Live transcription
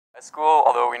school,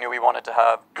 although we knew we wanted to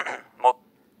have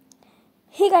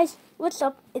Hey guys, what's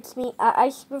up? It's me,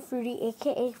 Ice Fruity,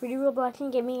 aka Fruity Roblox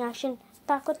and Gaming Action,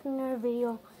 back with another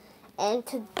video. And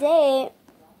today,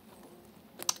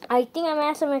 I think I'm gonna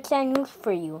have some exciting news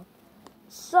for you.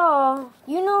 So,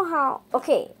 you know how,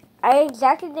 okay, I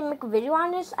exactly didn't make a video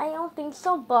on this, I don't think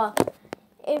so, but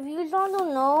if you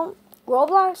don't know,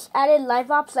 Roblox added live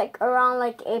ops like around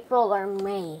like April or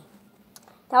May.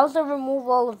 That was the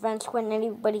removal events when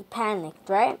everybody panicked,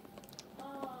 right?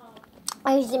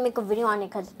 I used to make a video on it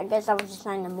because I guess I was just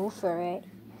not in the mood for it.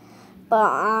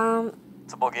 But,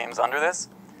 multiple games under this.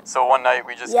 So one night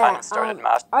we just kind of started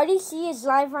RDC is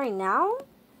live right now.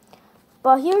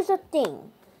 But here's the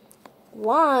thing.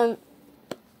 One,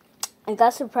 I got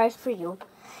a surprise for you.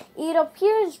 It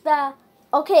appears that,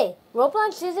 okay,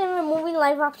 Roblox isn't removing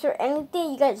live ops or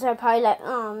anything. You guys are probably like,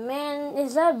 oh man,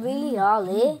 is that really all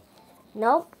it?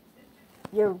 Nope,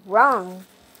 you're wrong.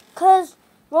 Because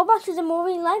Roblox is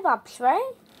removing live ops,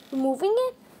 right? Removing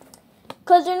it?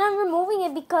 Because they're not removing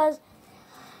it because,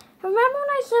 remember when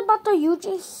I said about the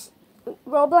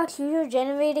Roblox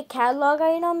user-generated catalog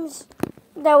items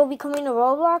that will be coming to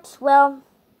Roblox? Well,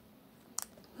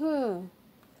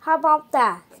 how about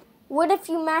that? What if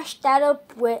you mash that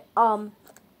up with,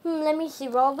 let me see,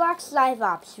 Roblox live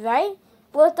ops, right?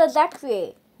 What does that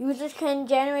create? Users can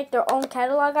generate their own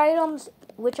catalog items,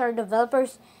 which are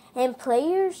developers and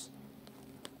players.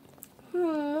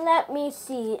 Let me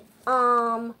see.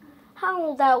 How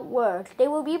will that work? They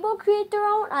will be able to create their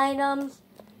own items,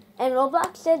 and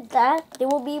Roblox said that they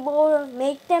will be able to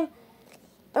make them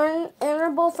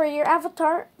earnable for your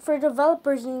avatar for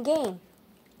developers in game.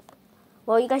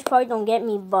 Well, you guys probably don't get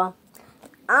me, but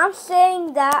I'm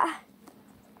saying that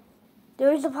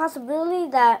there is a possibility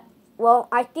that, well,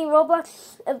 I think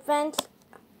Roblox events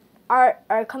are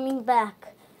coming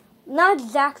back. Not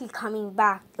exactly coming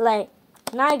back, not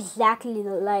exactly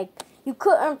like you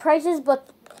could earn prizes, but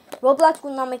Roblox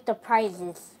will not make the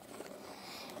prizes.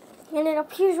 And it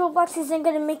appears Roblox isn't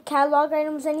gonna make catalog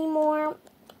items anymore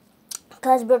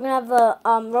because we're gonna have a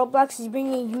Roblox is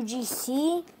bringing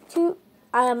UGC to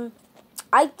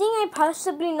I think I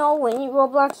possibly know when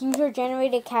Roblox user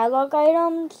generated catalog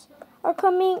items are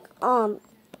coming.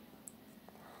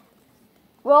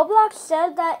 Roblox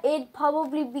said that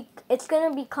it's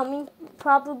gonna be coming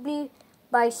probably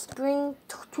by spring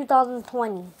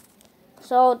 2020.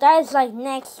 So that is like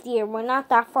next year. We're not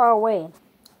that far away.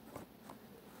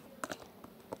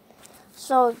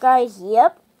 So guys,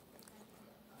 yep.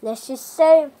 Let's just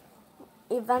say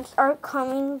events are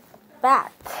coming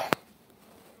back.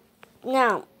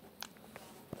 Now,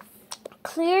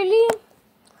 clearly,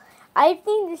 I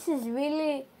think this is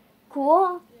really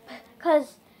cool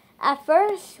because at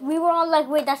first we were all like,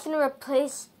 wait, that's going to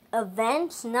replace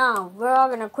events? No, we're all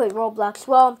going to quit Roblox.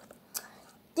 Well,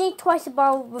 think twice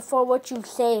before what you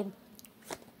say.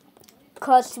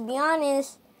 Because to be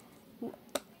honest,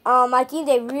 I think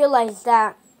they realized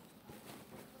that.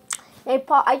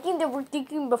 I think they were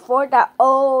thinking before that,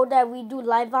 that we do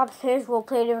live ops, players will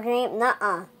play their game.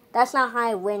 Nuh-uh. That's not how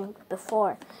it went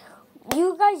before.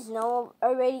 You guys know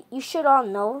already, you should all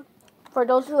know, for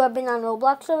those who have been on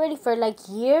Roblox already for like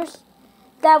years,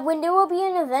 that when there will be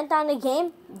an event on the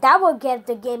game, that will give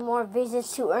the game more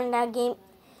visits to earn that game,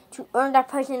 to earn that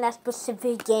prize in that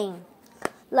specific game.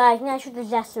 Like natural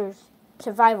disasters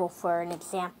survival, for an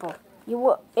example.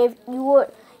 You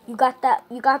got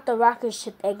the rocket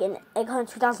ship egg in Egg Hunt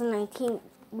 2019,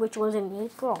 which was in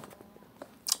April.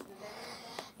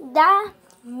 That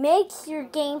makes your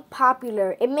game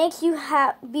popular. It makes you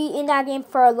be in that game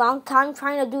for a long time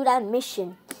trying to do that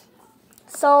mission.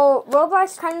 So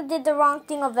Roblox kind of did the wrong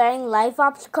thing of adding live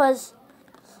ops, because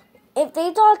if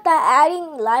they thought that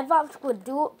adding live ops would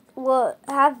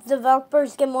have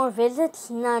developers get more visits,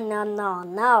 no.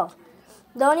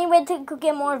 The only way they could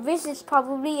get more visits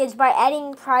probably is by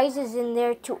adding prizes in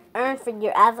there to earn for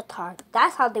your avatar.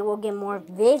 That's how they will get more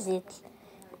visits.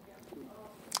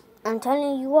 I'm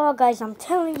telling you all, guys. I'm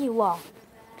telling you all.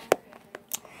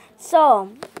 So,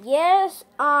 yes,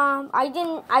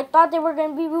 I thought they were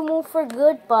going to be removed for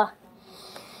good, but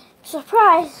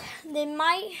surprise,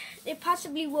 they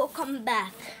possibly will come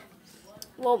back.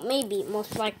 Well, maybe,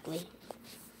 most likely.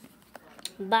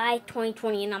 By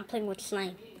 2020, and I'm playing with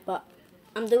slime, but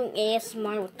I'm doing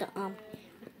ASMR with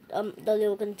the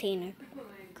little container.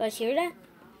 Guys, hear that?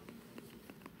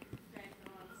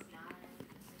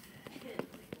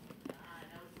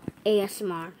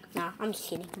 ASMR. Nah, I'm just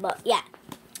kidding. But yeah,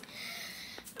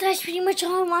 that's pretty much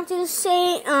all I wanted to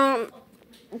say. I'm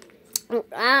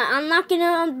not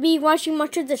gonna be watching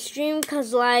much of the stream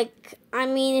because,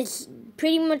 it's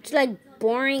pretty much like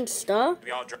boring stuff.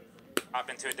 hop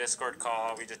into a Discord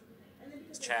call. We just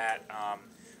chat.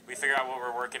 We figure out what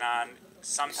we're working on.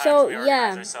 Sometimes we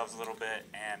organize ourselves a little bit,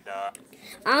 and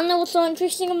I don't know what's so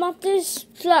interesting about this.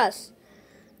 Plus,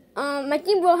 I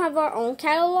think we'll have our own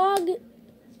catalog,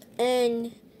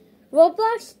 and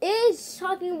Roblox is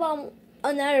talking about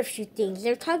another few things.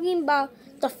 They're talking about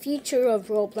the future of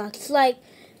Roblox. Like,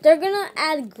 they're gonna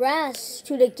add grass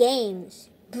to the games,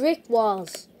 brick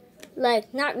walls,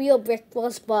 like not real brick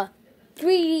walls, but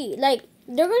 3D. Like,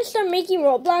 they're gonna start making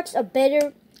Roblox a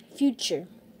better future.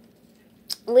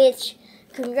 Which,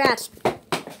 congrats.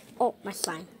 Oh, my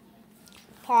slime.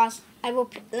 Pause.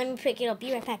 Let me pick it up.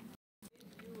 Be right back.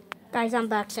 Guys, I'm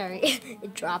back. Sorry,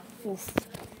 it dropped. Oof.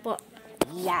 But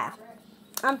yeah,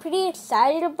 I'm pretty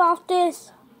excited about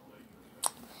this.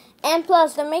 And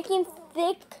plus, they're making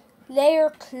thick layer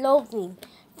clothing.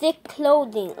 Thick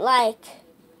clothing, like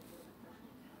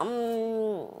I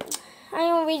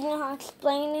don't really know how to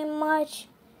explain it much,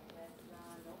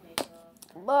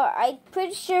 but I'm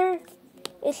pretty sure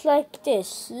it's like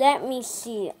this. Let me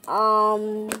see.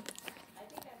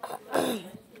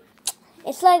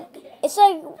 It's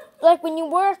like when you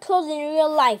wear clothes in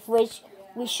real life, which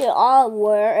we should all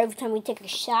wear every time we take a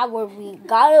shower. We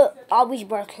gotta always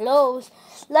wear clothes.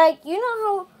 Like, you know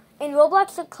how in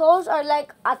Roblox the clothes are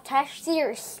like attached to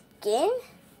your skin?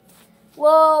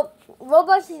 Well,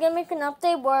 Roblox is gonna make an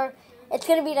update where it's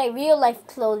gonna be like real life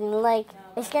clothing. Like,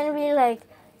 it's gonna be like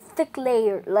thick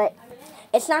layer. Like,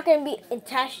 it's not gonna be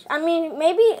attached. I mean,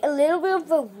 maybe a little bit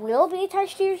of it will be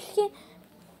attached to your skin.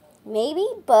 Maybe,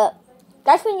 but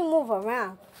that's when you move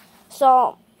around.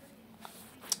 So,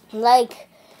 like,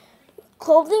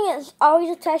 clothing is always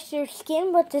attached to your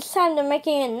skin, but this time they're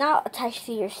making it not attached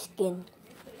to your skin.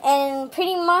 And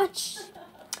pretty much,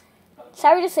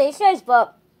 sorry to say this, guys,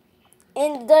 but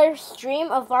in their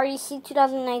stream of RDC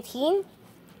 2019,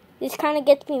 this kind of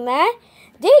gets me mad.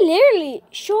 They literally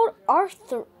showed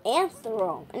Arthur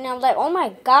Anthro. And I'm like, oh my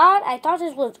god, I thought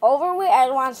this was over with. I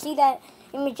don't want to see that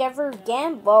image ever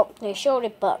again. But they showed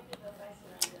it, but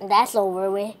that's over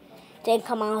with. Didn't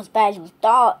come out as bad as we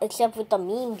thought, except with the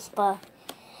memes. But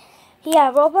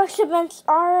yeah, Roblox events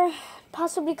are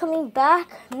possibly coming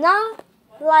back. Not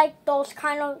like those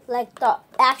kind of, like the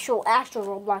actual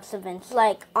Roblox events,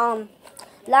 like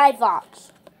live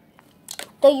ops.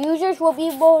 The users will be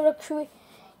able to create.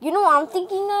 You know what I'm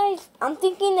thinking, guys? I'm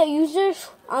thinking the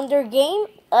users on their game,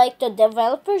 like the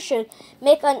developers, should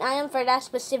make an item for that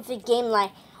specific game.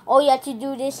 Like, oh, you have to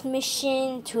do this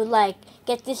mission to like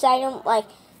get this item, like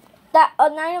that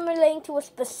an item relating to a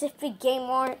specific game,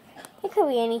 or it could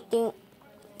be anything.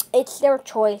 It's their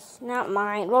choice, not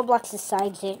mine. Roblox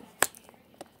decides it.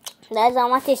 That's all I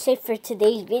want to say for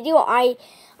today's video. I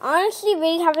honestly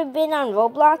really haven't been on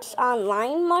Roblox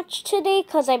online much today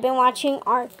because I've been watching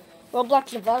our Roblox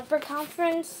developer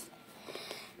conference.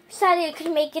 Sadly, I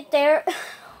couldn't make it there.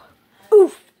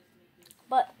 Oof.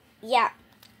 But yeah,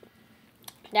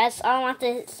 that's all I want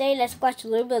to say. Let's watch a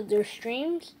little bit of their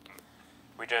streams.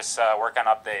 we just work on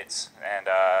updates and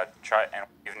try. And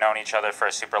we've known each other for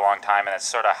a super long time, and that's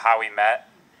sort of how we met.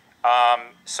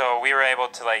 So we were able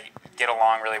to like get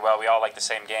along really well. We all like the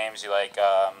same games. You like,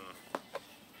 yeah,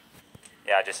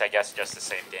 I guess just the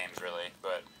same games really.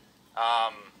 But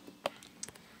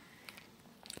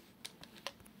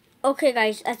okay,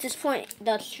 guys. At this point,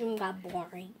 the stream got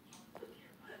boring.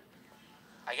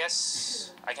 I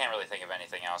guess I can't really think of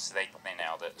anything else. They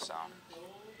nailed it.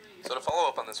 So to follow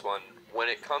up on this one, when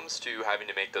it comes to having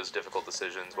to make those difficult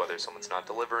decisions, whether someone's not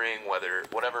delivering,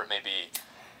 whatever it may be,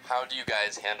 how do you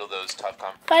guys handle those tough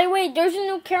conversations? By the way, there's a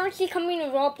new currency coming to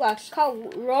Roblox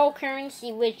called Raw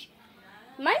currency, which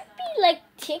might be like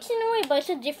taken away, but it's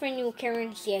a different new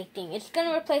currency, I think. It's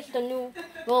gonna replace the new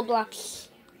Roblox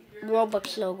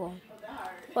logo.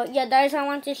 But yeah, that is all I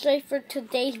want to say for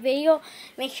today's video.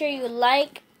 Make sure you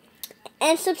like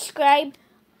and subscribe.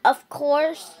 Of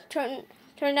course, turn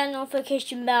that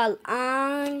notification bell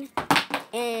on.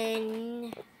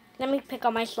 And let me pick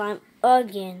up my slime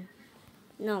again.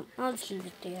 No, I'll just leave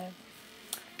it there.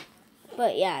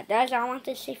 But yeah, that's all I want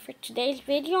to say for today's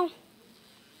video.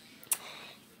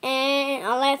 And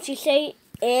all I have to say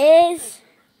is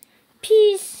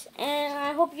peace. And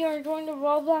I hope you're enjoying the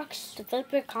Roblox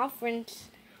developer conference.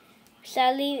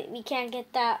 Sadly, we can't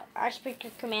get that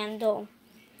Icebreaker Commando.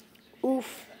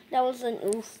 Oof. That was an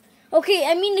oof. Okay,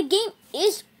 I mean, the game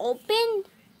is open.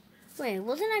 Wait,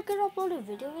 wasn't I going to upload a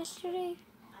video yesterday?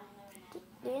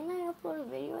 Didn't I upload a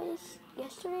video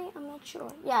yesterday? I'm not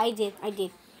sure. Yeah, I did.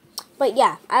 But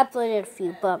yeah, I uploaded a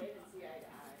few. But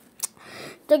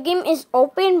the game is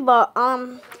open. But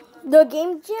the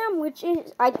game jam, which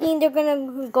is, I think they're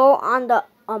going to go on the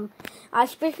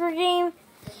icebreaker game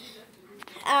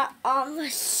at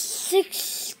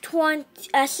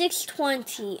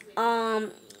 6:20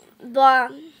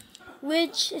 but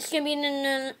which is gonna be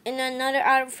in another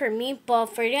hour for me, but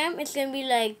for them it's gonna be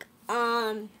like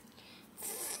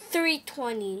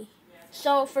 3:20.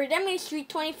 So for them it's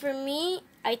 3:20. For me,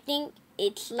 I think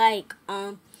it's like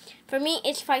for me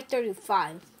it's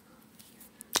 5:35.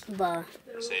 But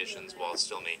Conversations while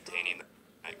still maintaining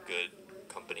that good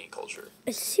company culture.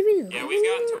 is this even live? Yeah, we've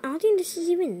gotten to I don't think this is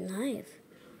even live.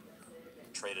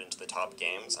 traded into the top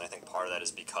games, and I think part of that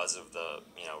is because of the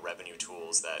revenue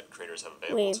tools that creators have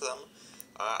available to them.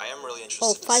 I am really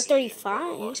interested to see what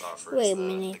 5:35? ROBLOX offers. Wait a The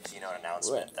minute. keynote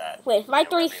announcement that Wait,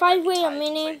 5:35? Wait a revenue might be tied to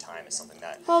minute. playtime is something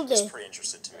that Hold is it. pretty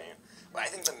interested to me. But I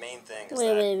think the main thing is Wait,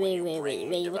 that wait, when wait, you wait, bring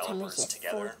wait, what time developers is it?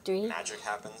 together, 4:03? magic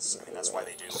happens. I mean, that's why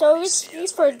they do So RDC, it's free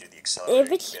that's why for they do the accelerated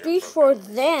if it's incubator free for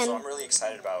program. So them I'm really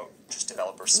excited about just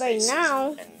developer right spaces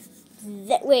now. and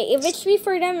Wait, if it's free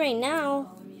for them right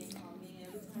now,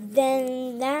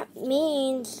 then that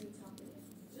means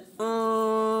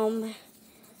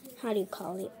how do you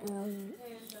call it?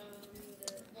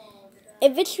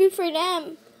 If it's free for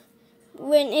them,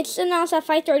 when it's announced at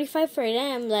 5:35 for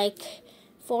them, like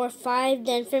 4 or 5,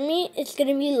 then for me it's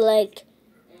gonna be like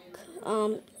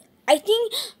I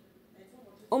think,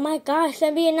 oh my gosh, it's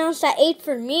gonna be announced at 8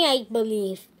 for me, I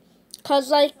believe, cause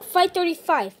like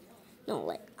 5:35. No,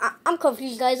 like I'm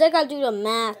confused, guys. I gotta do the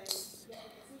maths,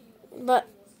 but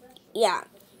yeah.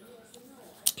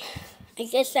 I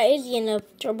guess that is in a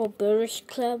Turbo Builders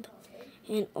Club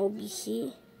and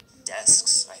OBC.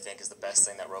 desks, I think, is the best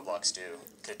thing that Roblox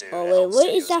could do Oh, to wait, help what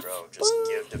is studios that grow. Just for?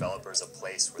 give developers a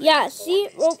place where Yeah, they can see,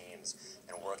 form these teams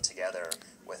and work together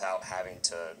without having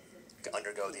to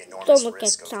undergo the Don't enormous look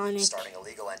risk at of Sonic. starting a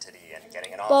legal entity and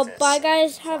getting an Well, office. bye and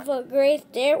guys. Have a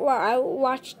great day while I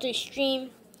watch the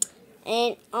stream.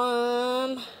 And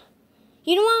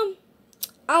you know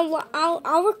what?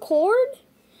 I'll record.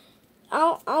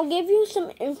 I'll give you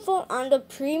some info on the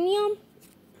premium.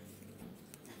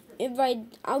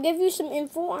 I'll give you some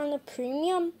info on the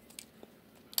premium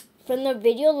from the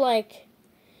video, like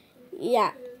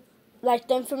the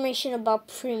information about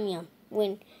premium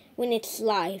when it's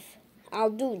live.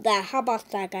 I'll do that. How about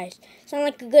that, guys? Sound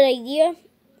like a good idea?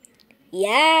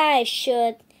 Yeah, I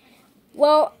should.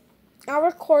 Well, I'll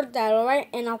record that, alright?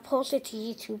 And I'll post it to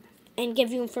YouTube and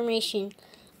give you information.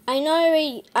 I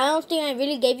don't think I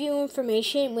really gave you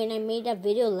information when I made that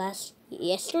video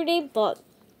yesterday, but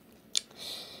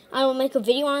I will make a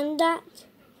video on that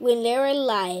when they're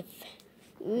live.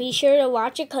 Be sure to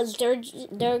watch it because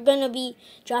they're gonna be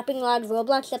dropping a lot of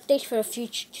Roblox updates for the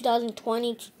future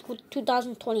 2020,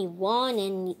 2021,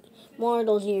 and more of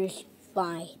those years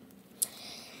by.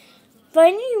 But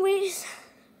anyways,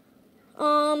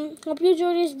 hope you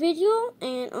enjoyed this video,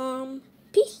 and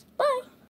peace.